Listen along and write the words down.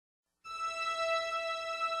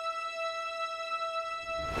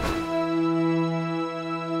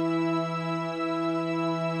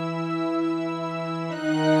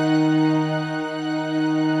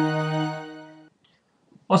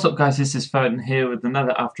What's up guys, this is Foden here with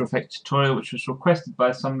another After Effects tutorial which was requested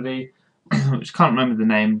by somebody which can't remember the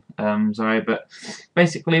name, sorry, but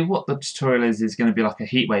basically what the tutorial is going to be like a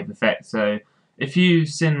heatwave effect. So if you've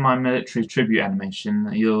seen my military tribute animation,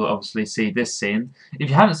 you'll obviously see this scene. If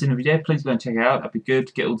you haven't seen the video, please go and check it out, that'd be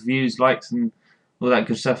good. Get all the views, likes and all that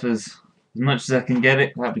good stuff as much as I can get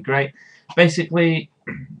it, that'd be great. Basically,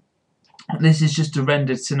 this is just a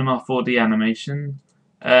rendered Cinema 4D animation.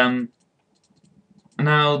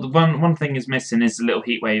 Now, the one thing is missing is the little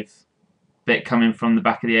heatwave bit coming from the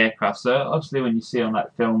back of the aircraft. So obviously, when you see on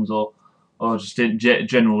like films or just in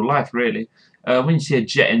general life, really, when you see a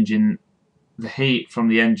jet engine, the heat from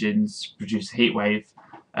the engines produce a heat wave,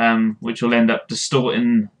 which will end up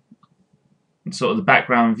distorting sort of the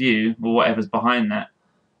background view or whatever's behind that.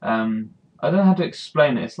 I don't know how to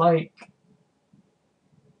explain it. It's like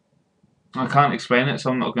I can't explain it, so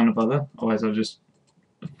I'm not going to bother. Otherwise, I'll just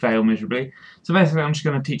fail miserably. So basically I'm just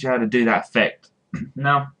going to teach you how to do that effect.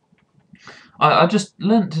 Now I just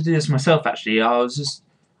learnt to do this myself actually. I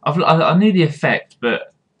knew the effect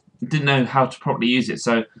but didn't know how to properly use it,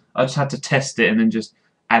 so I just had to test it and then just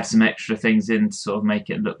add some extra things in to sort of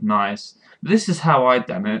make it look nice. But this is how I'd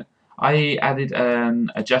done it. I added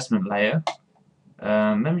an adjustment layer.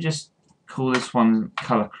 Let me just call this one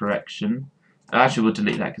color correction. Actually we'll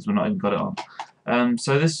delete that because we're not even got it on.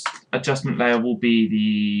 So this adjustment layer will be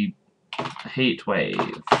the heat wave.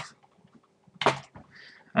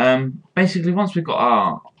 Basically, once we've got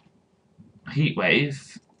our heat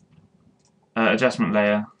wave adjustment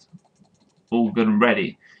layer all good and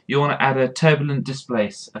ready, you want to add a turbulent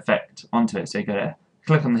displace effect onto it. So you go to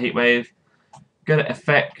click on the heat wave, go to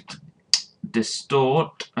effect,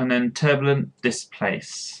 distort, and then turbulent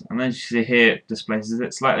displace. And then you see here it displaces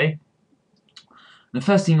it slightly. The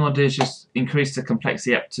first thing you want to do is just increase the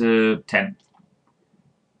complexity up to 10.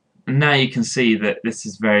 And now you can see that this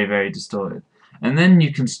is very, very distorted. And then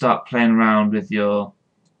you can start playing around with your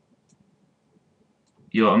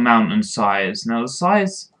amount and size. Now the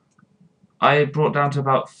size I brought down to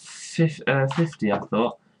about 50 I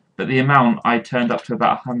thought, but the amount I turned up to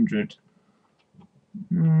about 100.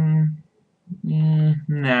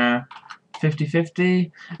 Nah.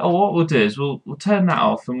 50-50. Oh, what we'll do is we'll turn that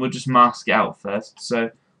off and we'll just mask it out first. So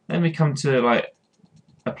let me come to like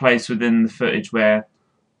a place within the footage where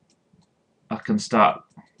I can start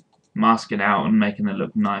masking out and making it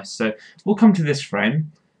look nice. So we'll come to this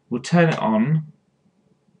frame, we'll turn it on.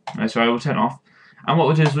 No, sorry, we'll turn it off. And what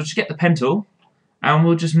we'll do is we'll just get the pen tool and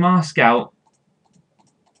we'll just mask out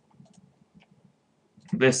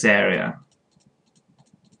this area.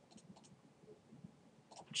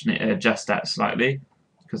 Just need to adjust that slightly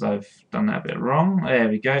because I've done that a bit wrong. There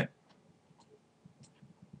we go.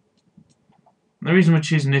 The reason we're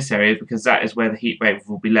choosing this area is because that is where the heat wave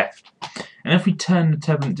will be left. And if we turn the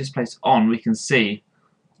turbulent displace on, we can see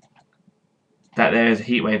that there is a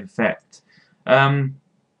heat wave effect.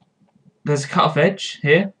 There's a cut-off edge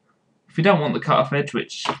here. If you don't want the cut-off edge,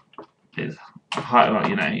 which is high, like,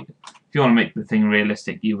 you know, if you want to make the thing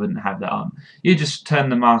realistic, you wouldn't have that on. You just turn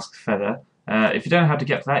the mask feather. If you don't know how to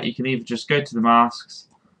get to that, you can either just go to the masks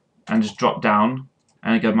and just drop down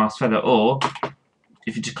and go mask feather, or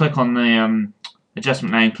if you just click on the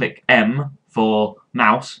adjustment layer and click M for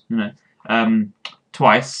mouse, you know,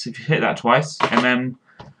 twice. If you hit that twice, and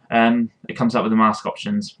then it comes up with the mask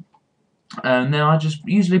options. And then I just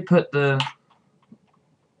usually put the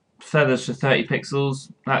feathers to 30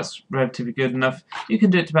 pixels. That's relatively good enough. You can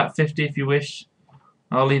do it to about 50 if you wish.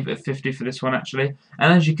 I'll leave it at 50 for this one actually.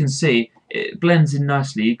 And as you can see, it blends in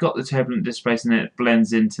nicely. You've got the turbulent displace and it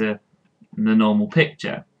blends into the normal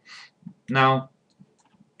picture. Now,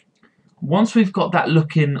 once we've got that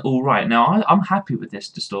looking alright, now I'm happy with this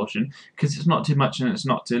distortion because it's not too much and it's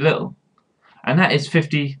not too little. And that is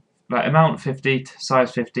 50, like amount 50,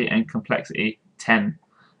 size 50 and complexity 10.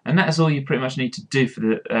 And that's all you pretty much need to do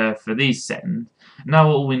for these settings. Now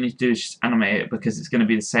all we need to do is just animate it because it's going to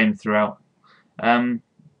be the same throughout.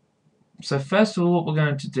 So first of all, what we're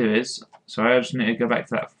going to do is, sorry, I just need to go back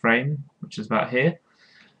to that frame, which is about here.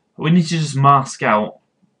 We need to just mask out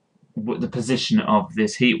the position of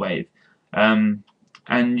this heat wave, and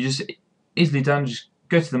you just easily done. Just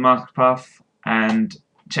go to the mask path and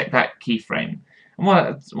check that keyframe. And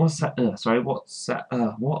what's that? Sorry, what's that?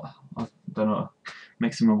 What? I don't know.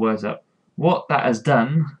 Mixing my words up. What that has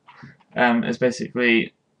done is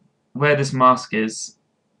basically where this mask is.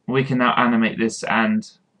 We can now animate this and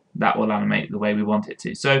that will animate the way we want it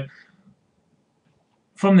to. So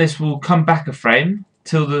from this we'll come back a frame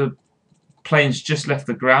till the plane's just left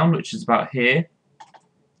the ground, which is about here.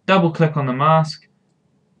 Double click on the mask,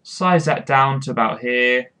 size that down to about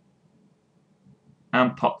here,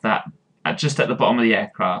 and pop that just at the bottom of the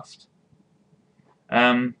aircraft.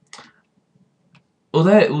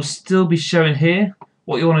 Although it will still be showing here,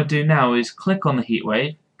 what you want to do now is click on the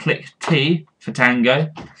Heatwave, click T for Tango,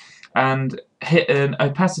 and hit an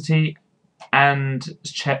opacity and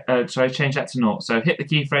change that to 0. So hit the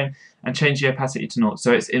keyframe and change the opacity to 0,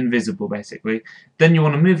 so it's invisible basically. Then you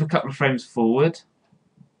want to move a couple of frames forward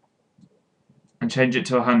and change it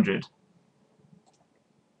to 100.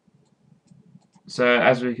 So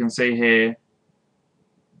as we can see here,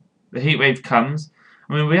 the Heatwave comes.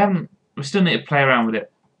 I mean, we still need to play around with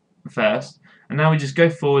it first, and now we just go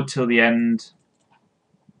forward till the end.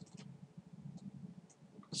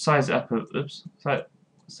 Size it up.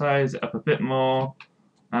 Size it up a bit more,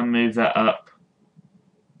 and move that up,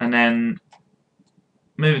 and then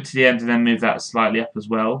move it to the end, and then move that slightly up as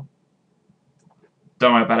well.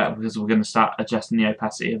 Don't worry about that because we're going to start adjusting the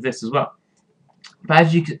opacity of this as well. But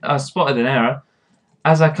as you spotted an error,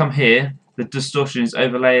 as I come here, the distortion is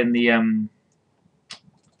overlaying the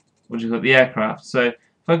the aircraft. So if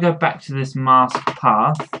I go back to this mask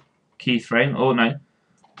path keyframe, oh no,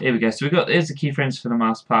 here we go. So here's the keyframes for the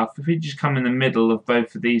mask path. If we just come in the middle of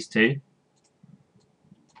both of these two,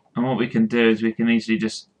 and what we can do is we can easily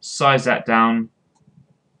just size that down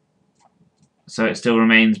so it still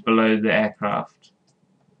remains below the aircraft.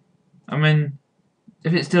 I mean,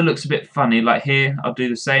 if it still looks a bit funny, like here, I'll do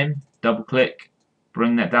the same. Double click,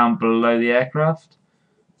 bring that down below the aircraft,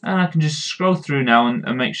 and I can just scroll through now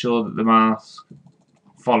and make sure that the mask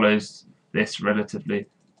follows this relatively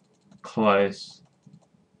close.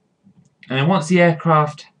 And then once the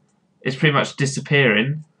aircraft is pretty much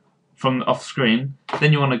disappearing from off screen,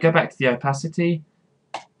 then you want to go back to the opacity,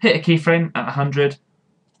 hit a keyframe at 100,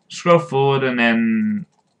 scroll forward, and then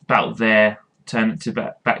about there, turn it to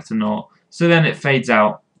back to 0. So then it fades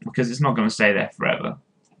out because it's not going to stay there forever.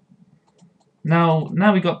 Now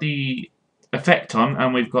we've got the effect on,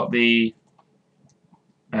 and we've got the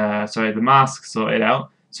the mask sorted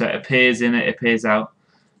out. So it appears in, it appears out.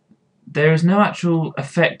 There is no actual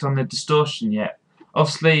effect on the distortion yet.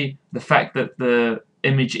 Obviously, the fact that the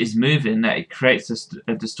image is moving, that it creates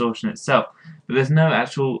a distortion itself, but there's no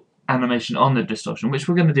actual animation on the distortion, which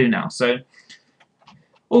we're going to do now. So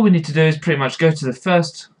all we need to do is pretty much go to the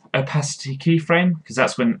first opacity keyframe, because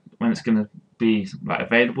that's when it's going to be like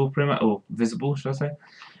available, pretty much, or visible, should I say?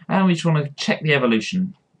 And we just want to check the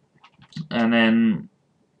evolution, and then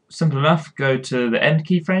simple enough, go to the end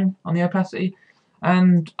keyframe on the opacity,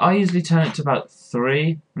 and I usually turn it to about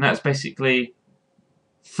 3, and that's basically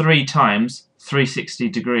 3 times 360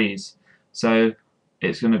 degrees. So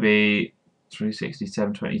it's going to be 360,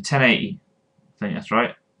 720, 1080. I think that's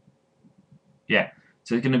right. Yeah.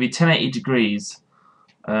 So it's going to be 1080 degrees.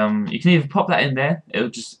 You can either pop that in there, it'll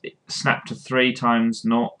just snap to 3 times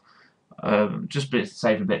 0. Just to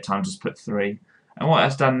save a bit of time, just put 3. And what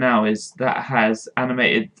that's done now is that has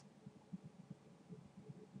animated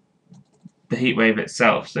the Heatwave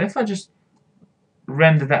itself. So if I just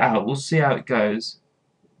render that out, we'll see how it goes.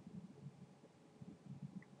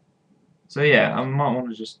 So yeah, I might want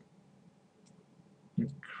to just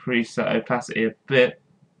increase that opacity a bit.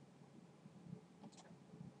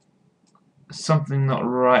 Something not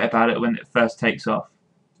right about it when it first takes off.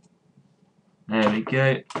 There we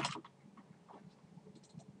go.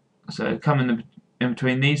 So come in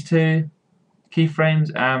between these two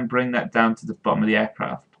keyframes and bring that down to the bottom of the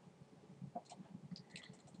aircraft.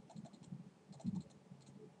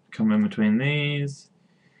 Come in between these.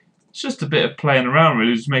 It's just a bit of playing around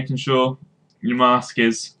really, just making sure your mask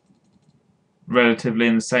is relatively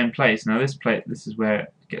in the same place. Now this is where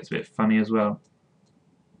it gets a bit funny as well.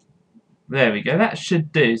 There we go, that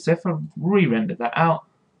should do. So if I re-render that out,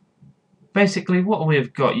 basically what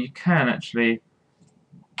we've got, you can actually,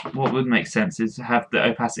 what would make sense is to have the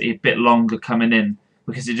opacity a bit longer coming in,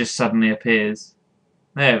 because it just suddenly appears.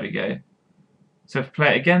 There we go. So if I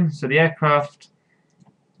play it again, so the aircraft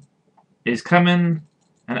is coming,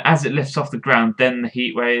 and as it lifts off the ground, then the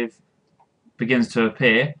Heatwave begins to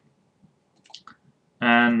appear.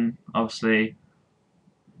 And obviously,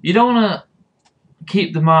 you don't want to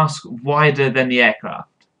keep the mask wider than the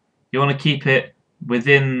aircraft. You want to keep it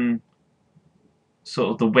within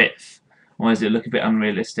sort of the width, otherwise it look a bit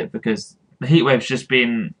unrealistic, because the Heatwave's just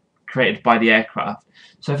been created by the aircraft.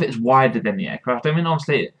 So if it's wider than the aircraft, I mean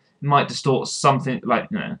obviously it might distort something like,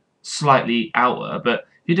 you know, slightly outer, but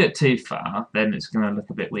if you do it too far, then it's going to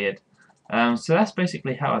look a bit weird. So that's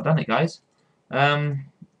basically how I've done it, guys. Like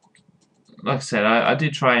I said, I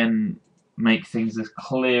do try and make things as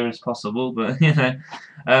clear as possible, but you know,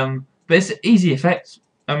 but it's an easy effect.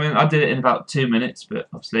 I mean, I did it in about 2 minutes, but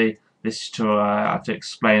obviously this tutorial I had to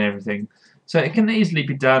explain everything. So it can easily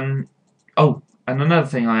be done. Oh, and another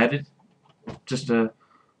thing I added, just a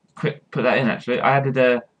quick put that in actually. I added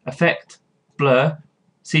a effect blur,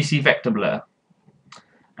 CC vector blur,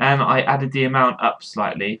 and I added the amount up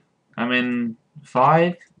slightly. I'm in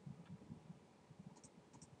 5.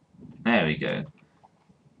 There we go.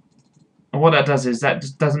 And what that does is that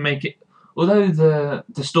just doesn't make it. Although the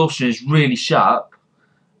distortion is really sharp,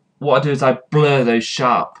 what I do is I blur those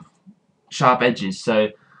sharp edges, so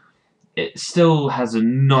it still has a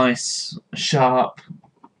nice sharp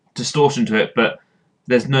distortion to it, but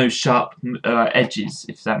there's no sharp edges,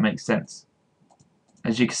 if that makes sense.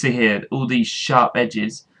 As you can see here, all these sharp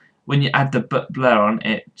edges, when you add the blur on,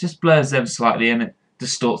 it just blurs them slightly and it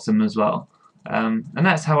distorts them as well. And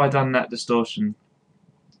that's how I done that distortion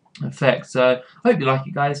effect. So I hope you like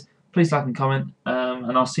it, guys. Please like and comment,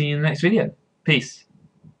 and I'll see you in the next video. Peace.